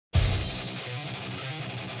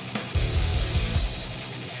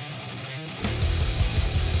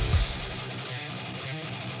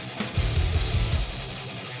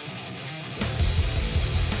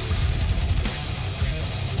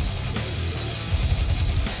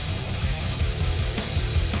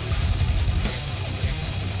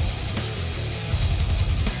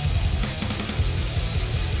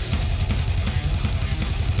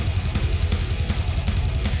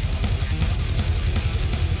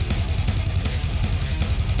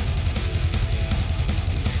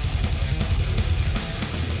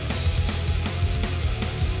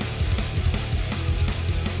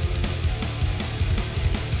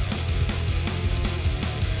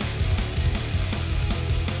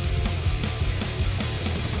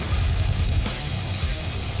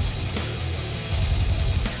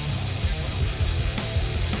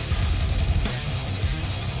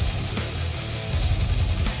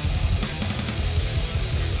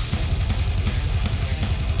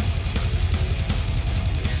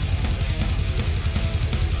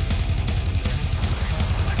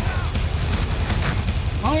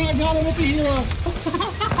got him with the helo.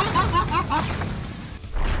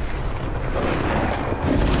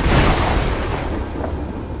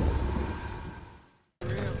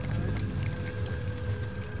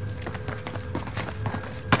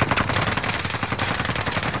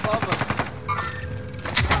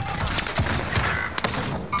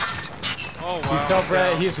 Oh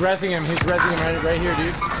wow. He's rezzing him. He's rezzing him right here,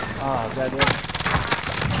 dude. Oh, dead.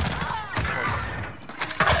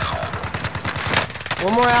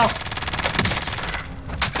 One more out.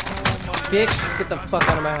 Bitch, get the fuck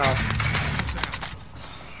out of my house.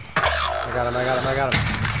 I got him.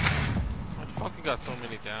 I fucking got so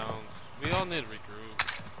many downs. We all need to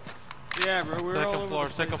regroup. Yeah, bro, we're all over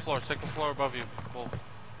second floor above you. Bull.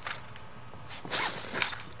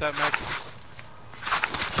 That max.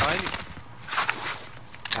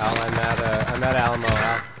 Al, I'm at Alamo,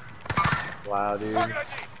 Al. Wow, dude.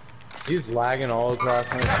 He's lagging all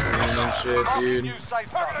across my screen and shit, dude.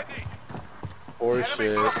 Poor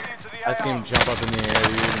shit. I see him jump up in the air,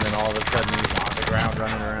 dude, and then all of a sudden he's on the ground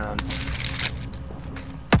running around.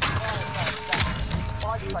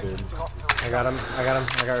 Stupid. I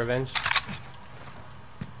got revenge.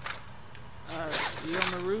 You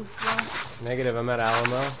on the roof, bro? Negative, I'm at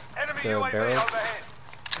Alamo. Enemy The UAV barrel. overhead.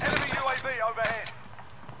 Enemy UAV overhead.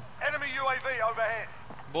 Enemy UAV overhead.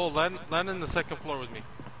 Bull, land in the second floor with me.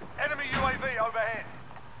 Enemy UAV overhead.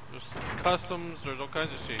 There's customs, there's all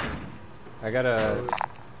kinds of shit here. I got a...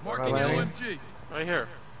 Marking LMG. Right here.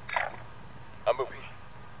 I'm moving.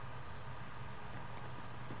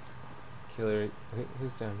 Killer...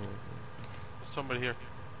 Who's down here? There's somebody here.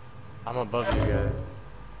 I'm above you guys.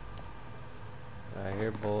 I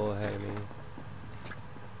hear bull ahead of me.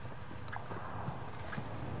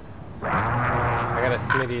 I got a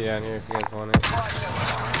Smitty down here if you guys want it.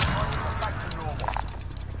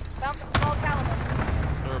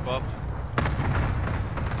 They're above.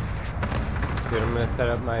 Dude, I'm gonna set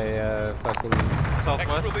up my fucking...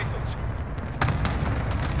 Southwest.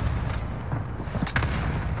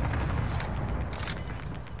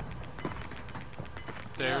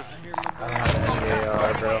 Stairs. I don't have any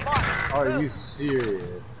AR, bro. Are you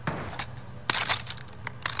serious?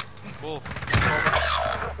 Bull.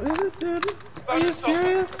 What is it, dude? Are you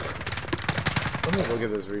serious? Let me look at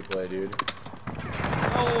this replay, dude.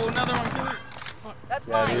 Oh, another one, killer. Fuck.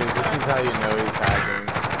 Yeah, dude, this is how you know he's hacking.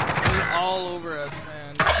 He's all over us,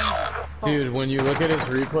 man. Dude, when you look at his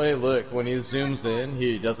replay, look, when he zooms in,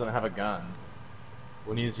 he doesn't have a gun.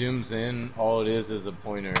 When he zooms in, all it is a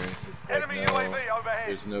pointer. It's like Enemy UAV overhead.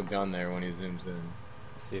 there's no gun there when he zooms in.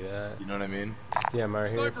 See that? You know what I mean? Yeah, I'm right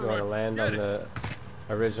here. If you want to land on the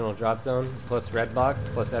original drop zone, plus red box,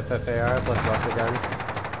 plus FFAR, plus rocket guns.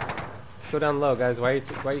 Go down low, guys. Why you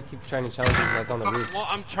keep trying to challenge these guys on the roof? Well,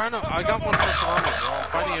 I'm trying to. I got one person on me, bro. I'm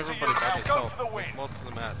fighting everybody by myself most of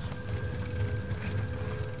the match.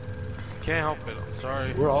 Can't help it. I'm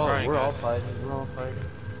sorry. We're all guys. fighting. We're all fighting.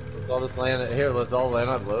 Let's all just land here. Let's all land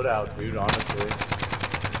on loadout, dude. Honestly.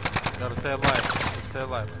 Gotta stay alive. Let's stay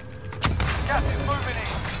alive. Gas is moving in.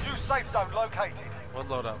 New safe zone located. What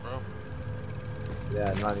loadout, bro?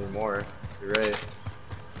 Yeah, not anymore. You're right.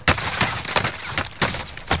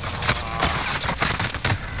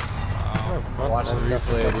 Watch the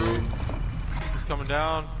replay, dude. He's coming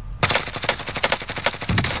down.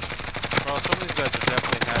 Bro, some of these guys are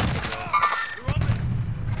definitely hacking, bro.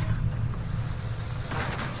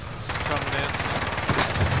 Coming in.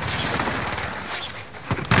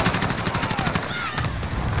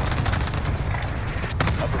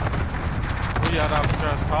 Where you at,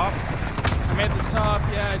 Alcatraz? Top? I'm at the top,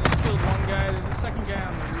 yeah, I just killed one guy. There's a second guy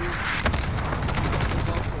on the roof. There's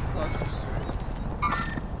also a cluster storage.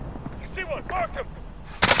 You see one? Mark him.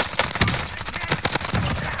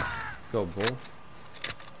 Let's go, bull.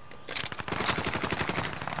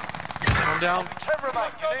 Come down. 10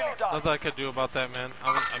 remain. You're nearly done. Nothing I could do about that, man.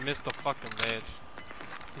 I missed the fucking ledge.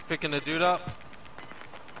 He's picking the dude up.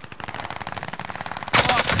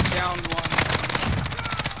 Fuck, downed one.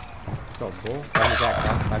 Let's go, bull. Buy me back,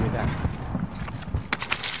 pal. Buy me back.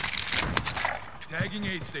 Tagging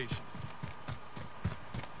aid station.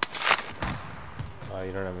 Oh,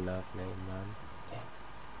 you don't have enough, man.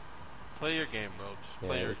 Play your game, bro. Just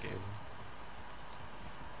play your game.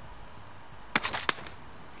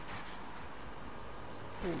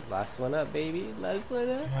 Last one up, baby. Last one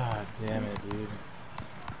up. God damn it, dude.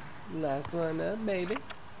 Last one up, baby.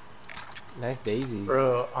 Nice daisies.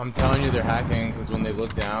 Bro, I'm telling you they're hacking because when they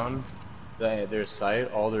look down, their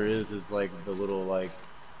sight, all there is like the little like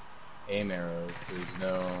aim arrows. There's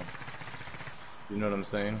no, you know what I'm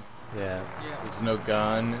saying? Yeah. There's no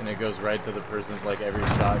gun, and it goes right to the person's, like every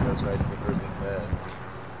shot goes right to the person's head.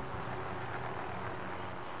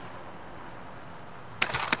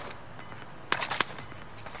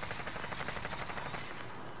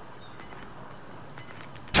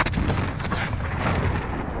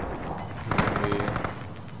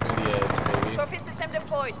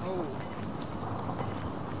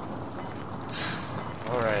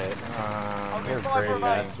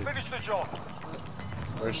 remain. bastard. Finish the job.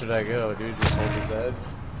 Where should I go, dude? Just hold this edge?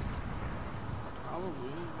 Probably,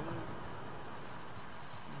 yeah.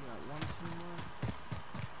 We got one team left.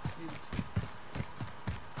 Maybe two.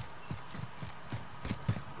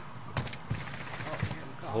 Oh, we're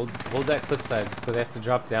getting caught. Hold that cliffside, so they have to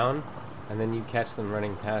drop down, and then you catch them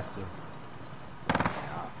running past you.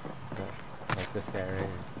 Yeah. Like this guy right here.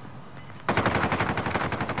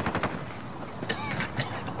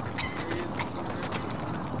 There he is.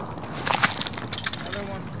 Another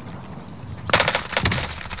one.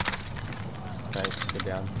 Nice, good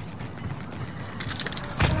down.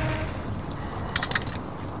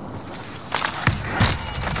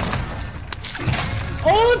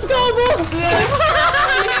 Oh, let's go, bro!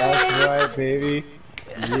 That's right, baby.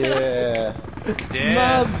 Yeah. Yeah.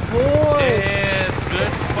 My boy! Yeah,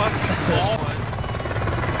 good fucking ball.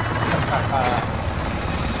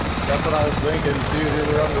 That's what I was thinking too, dude.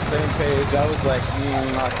 We're on the same page. I was like,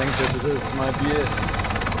 I think that this might be it.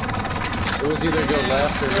 It was either go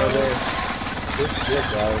left or go there. Good shit,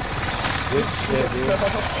 guys. Good shit, dude.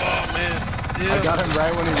 Oh man. Dude, I got him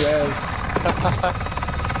right when he rezzed.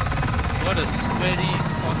 what a sweaty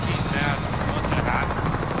fucking ass bunch of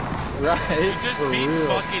hackers. Right? You just For beat real.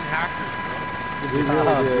 fucking hackers, bro. We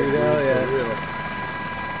really did, dude, hell yeah. For real.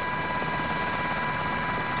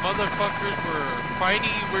 Motherfuckers were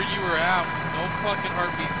fighting where you were at with no fucking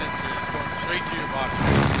heartbeat sensors going straight to your body.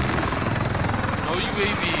 No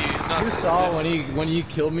UAV, nothing. You saw when he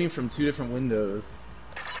killed me from 2 different windows.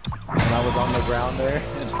 And I was on the ground there,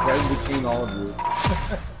 and right in between all of you.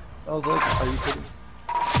 I was like, are you kidding?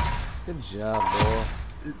 Good job, bro.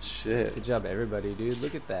 Good shit. Good job, everybody, dude.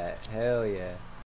 Look at that. Hell yeah.